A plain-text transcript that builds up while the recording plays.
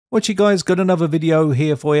What you guys, got another video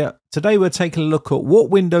here for you. Today we're taking a look at what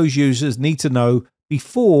Windows users need to know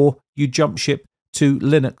before you jump ship to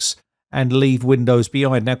Linux and leave Windows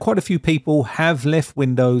behind. Now, quite a few people have left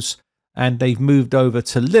Windows and they've moved over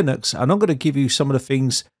to Linux, and I'm going to give you some of the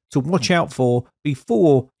things to watch out for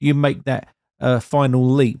before you make that final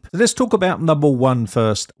leap. So let's talk about number one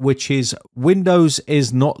first, which is Windows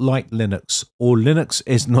is not like Linux, or Linux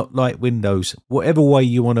is not like Windows, whatever way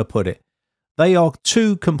you want to put it. They are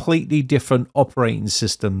two completely different operating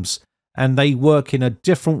systems and they work in a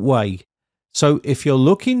different way. So if you're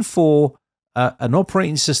looking for an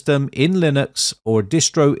operating system in Linux or a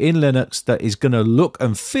distro in Linux that is going to look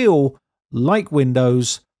and feel like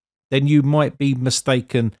Windows, then you might be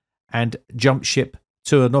mistaken and jump ship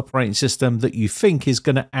to an operating system that you think is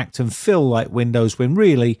going to act and feel like Windows, when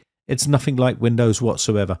really it's nothing like Windows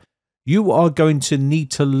whatsoever. You are going to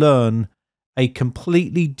need to learn a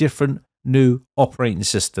completely different new operating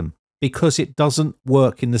system because it doesn't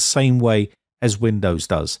work in the same way as Windows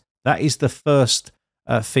does. That is the first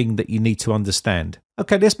thing that you need to understand.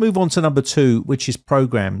 Okay, let's move on to number two, which is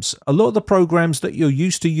programs. A lot of the programs that you're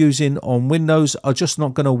used to using on Windows are just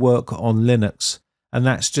not going to work on Linux, and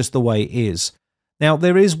that's just the way it is. Now,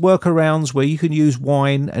 there is workarounds where you can use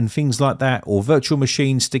Wine and things like that, or virtual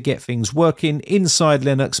machines, to get things working inside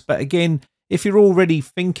Linux, but again, if you're already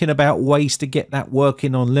thinking about ways to get that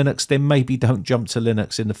working on Linux, then maybe don't jump to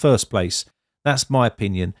Linux in the first place. That's my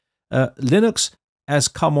opinion. Linux has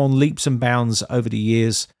come on leaps and bounds over the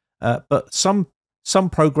years, but some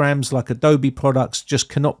programs like Adobe products just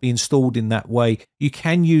cannot be installed in that way. You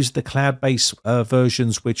can use the cloud-based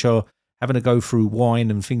versions, which are having to go through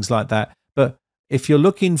Wine and things like that. But if you're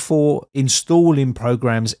looking for installing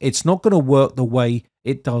programs, it's not going to work the way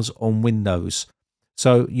it does on Windows.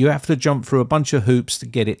 So you have to jump through a bunch of hoops to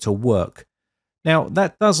get it to work. Now,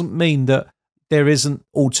 that doesn't mean that there isn't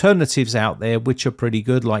alternatives out there which are pretty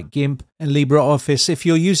good, like GIMP and LibreOffice. If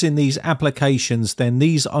you're using these applications, then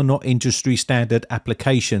these are not industry standard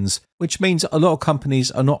applications, which means a lot of companies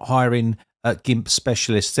are not hiring GIMP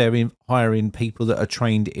specialists. They're hiring people that are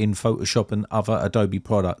trained in Photoshop and other Adobe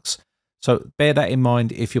products. So bear that in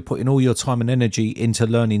mind if you're putting all your time and energy into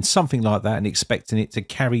learning something like that and expecting it to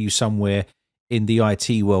carry you somewhere in the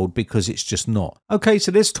IT world, because it's just not. Okay, so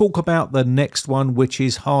let's talk about the next one, which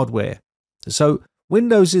is hardware. So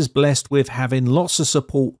Windows is blessed with having lots of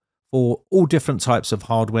support for all different types of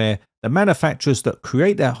hardware. The manufacturers that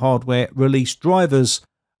create that hardware release drivers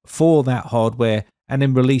for that hardware and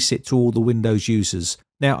then release it to all the Windows users.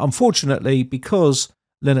 Now, unfortunately, because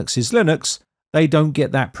Linux is Linux, they don't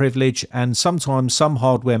get that privilege, and sometimes some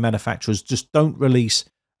hardware manufacturers just don't release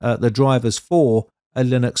the drivers for a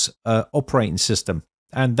Linux operating system,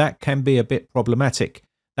 and that can be a bit problematic.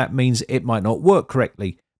 That means it might not work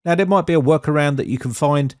correctly. Now, there might be a workaround that you can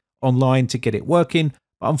find online to get it working,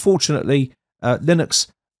 but unfortunately, Linux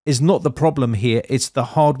is not the problem here. It's the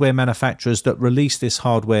hardware manufacturers that release this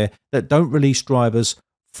hardware that don't release drivers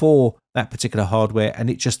for that particular hardware, and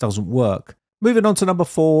it just doesn't work. Moving on to number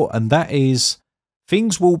four, and that is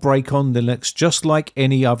things will break on Linux just like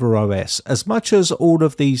any other OS. As much as all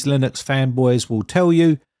of these Linux fanboys will tell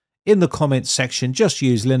you in the comments section, just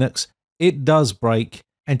use Linux, it does break,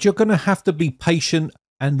 and you're going to have to be patient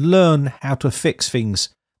and learn how to fix things,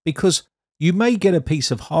 because you may get a piece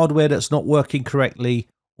of hardware that's not working correctly,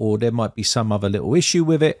 or there might be some other little issue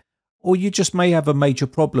with it, or you just may have a major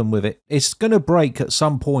problem with it. It's going to break at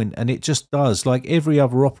some point, and it just does, like every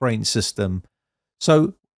other operating system.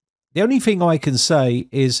 So the only thing I can say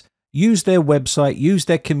is use their website, use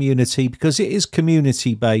their community, because it is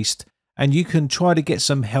community based and you can try to get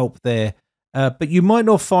some help there. But you might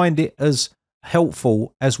not find it as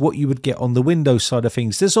helpful as what you would get on the Windows side of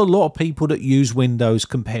things. There's a lot of people that use Windows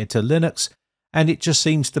compared to Linux, and it just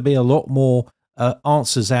seems to be a lot more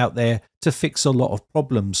answers out there to fix a lot of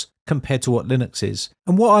problems compared to what Linux is.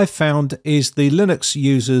 And what I've found is the Linux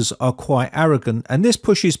users are quite arrogant, and this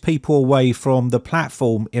pushes people away from the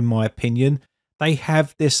platform, in my opinion. They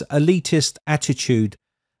have this elitist attitude,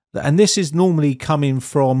 and this is normally coming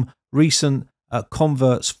from recent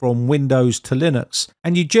converts from Windows to Linux,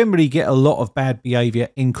 and you generally get a lot of bad behavior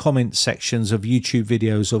in comment sections of YouTube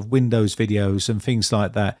videos, of Windows videos and things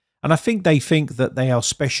like that. And I think they think that they are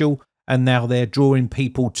special, and now they're drawing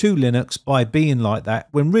people to Linux by being like that,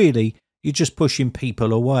 when really you're just pushing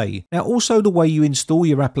people away. Now, also the way you install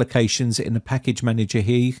your applications in the package manager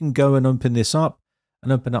here, you can go and open this up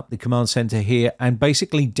and open up the command center here and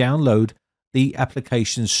basically download the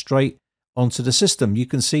applications straight onto the system. You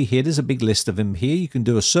can see here, there's a big list of them here. You can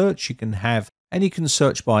do a search, you can have, and you can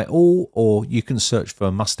search by all, or you can search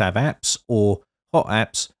for must-have apps or hot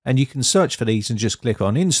apps, and you can search for these and just click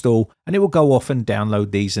on install, and it will go off and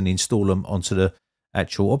download these and install them onto the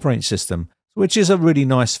actual operating system, which is a really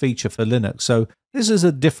nice feature for Linux. So this is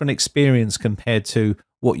a different experience compared to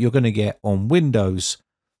what you're going to get on Windows.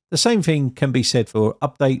 The same thing can be said for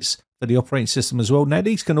updates for the operating system as well. Now,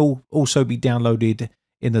 these can also be downloaded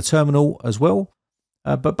in the terminal as well,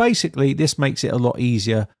 but basically this makes it a lot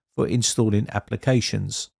easier for installing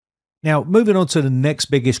applications. Now, moving on to the next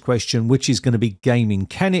biggest question, which is going to be gaming.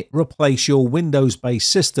 Can it replace your Windows-based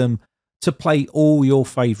system to play all your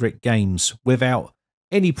favorite games without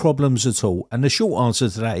any problems at all? And the short answer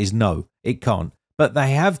to that is no, it can't. But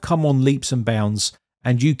they have come on leaps and bounds,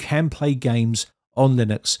 and you can play games on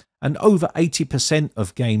Linux, and over 80%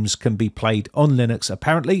 of games can be played on Linux,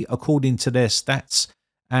 apparently, according to their stats.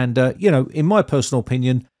 And, in my personal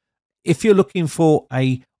opinion, if you're looking for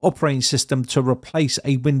a operating system to replace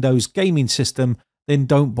a Windows gaming system, then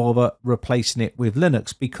don't bother replacing it with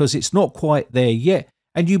Linux, because it's not quite there yet,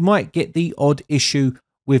 and you might get the odd issue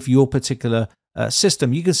with your particular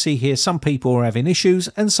system. You can see here some people are having issues,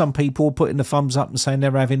 and some people are putting the thumbs up and saying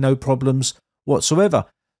they're having no problems whatsoever.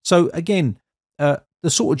 So again, the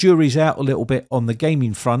sort of jury's out a little bit on the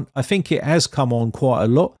gaming front. I think it has come on quite a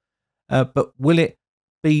lot, but will it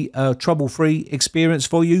be a trouble-free experience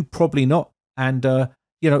for you? Probably not. And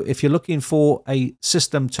if you're looking for a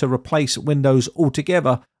system to replace Windows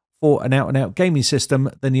altogether for an out-and-out gaming system,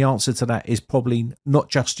 then the answer to that is probably not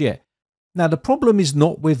just yet. Now, the problem is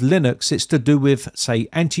not with Linux. It's to do with, say,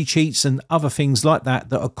 anti-cheats and other things like that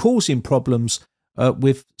that are causing problems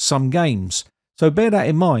with some games. So bear that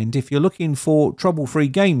in mind. If you're looking for trouble-free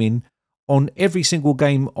gaming on every single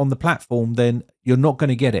game on the platform, then you're not going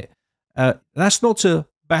to get it. That's not to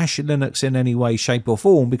bash Linux in any way, shape or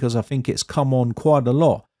form, because I think it's come on quite a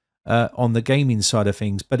lot on the gaming side of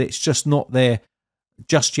things, but it's just not there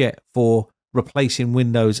just yet for replacing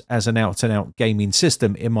Windows as an out-and-out gaming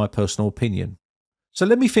system, in my personal opinion. So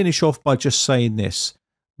let me finish off by just saying this,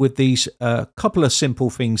 with these couple of simple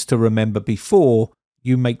things to remember before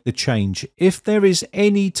you make the change. If there is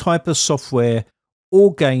any type of software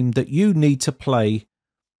or game that you need to play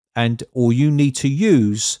or you need to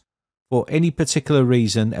use for any particular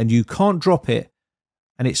reason and you can't drop it,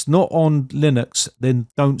 and it's not on Linux, then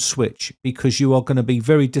don't switch, because you are going to be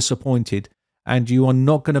very disappointed and you are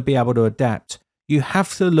not going to be able to adapt. You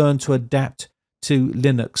have to learn to adapt to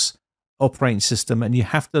Linux operating system, and you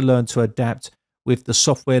have to learn to adapt with the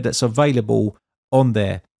software that's available on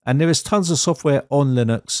there. And there is tons of software on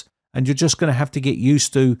Linux, and you're just going to have to get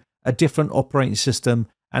used to a different operating system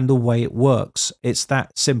and the way it works. It's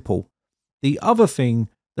that simple. The other thing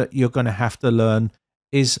that you're going to have to learn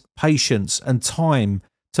is patience and time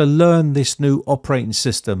to learn this new operating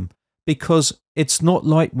system, because it's not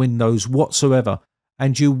like Windows whatsoever,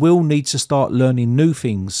 and you will need to start learning new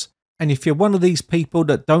things. And if you're one of these people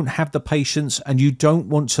that don't have the patience and you don't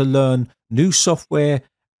want to learn new software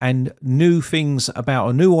and new things about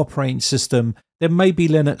a new operating system, then maybe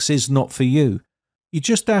Linux is not for you. You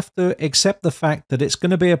just have to accept the fact that it's going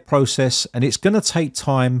to be a process, and it's going to take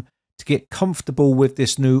time to get comfortable with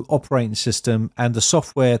this new operating system and the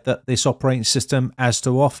software that this operating system has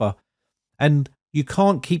to offer. And you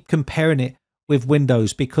can't keep comparing it with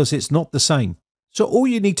Windows, because it's not the same. So all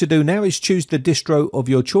you need to do now is choose the distro of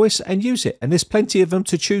your choice and use it. And there's plenty of them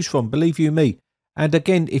to choose from, believe you me. And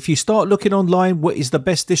again, if you start looking online what is the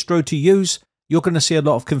best distro to use, you're going to see a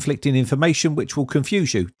lot of conflicting information which will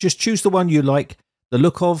confuse you. Just choose the one you like the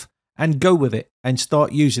look of and go with it and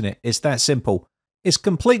start using it. It's that simple. It's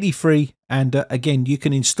completely free, and again, you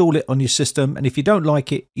can install it on your system, and if you don't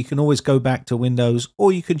like it, you can always go back to Windows,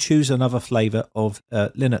 or you can choose another flavor of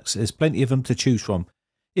Linux. There's plenty of them to choose from.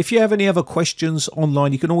 If you have any other questions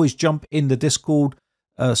online, you can always jump in the Discord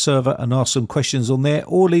server and ask some questions on there,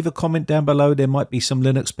 or leave a comment down below. There might be some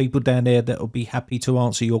Linux people down there that will be happy to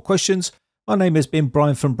answer your questions. My name has been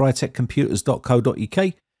Brian from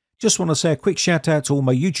briteccomputers.co.uk. Just want to say a quick shout out to all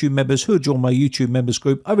my YouTube members who joined my YouTube members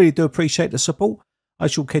group. I really do appreciate the support. I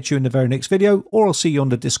shall catch you in the very next video, or I'll see you on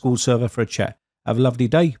the Discord server for a chat. Have a lovely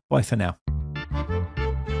day. Bye for now.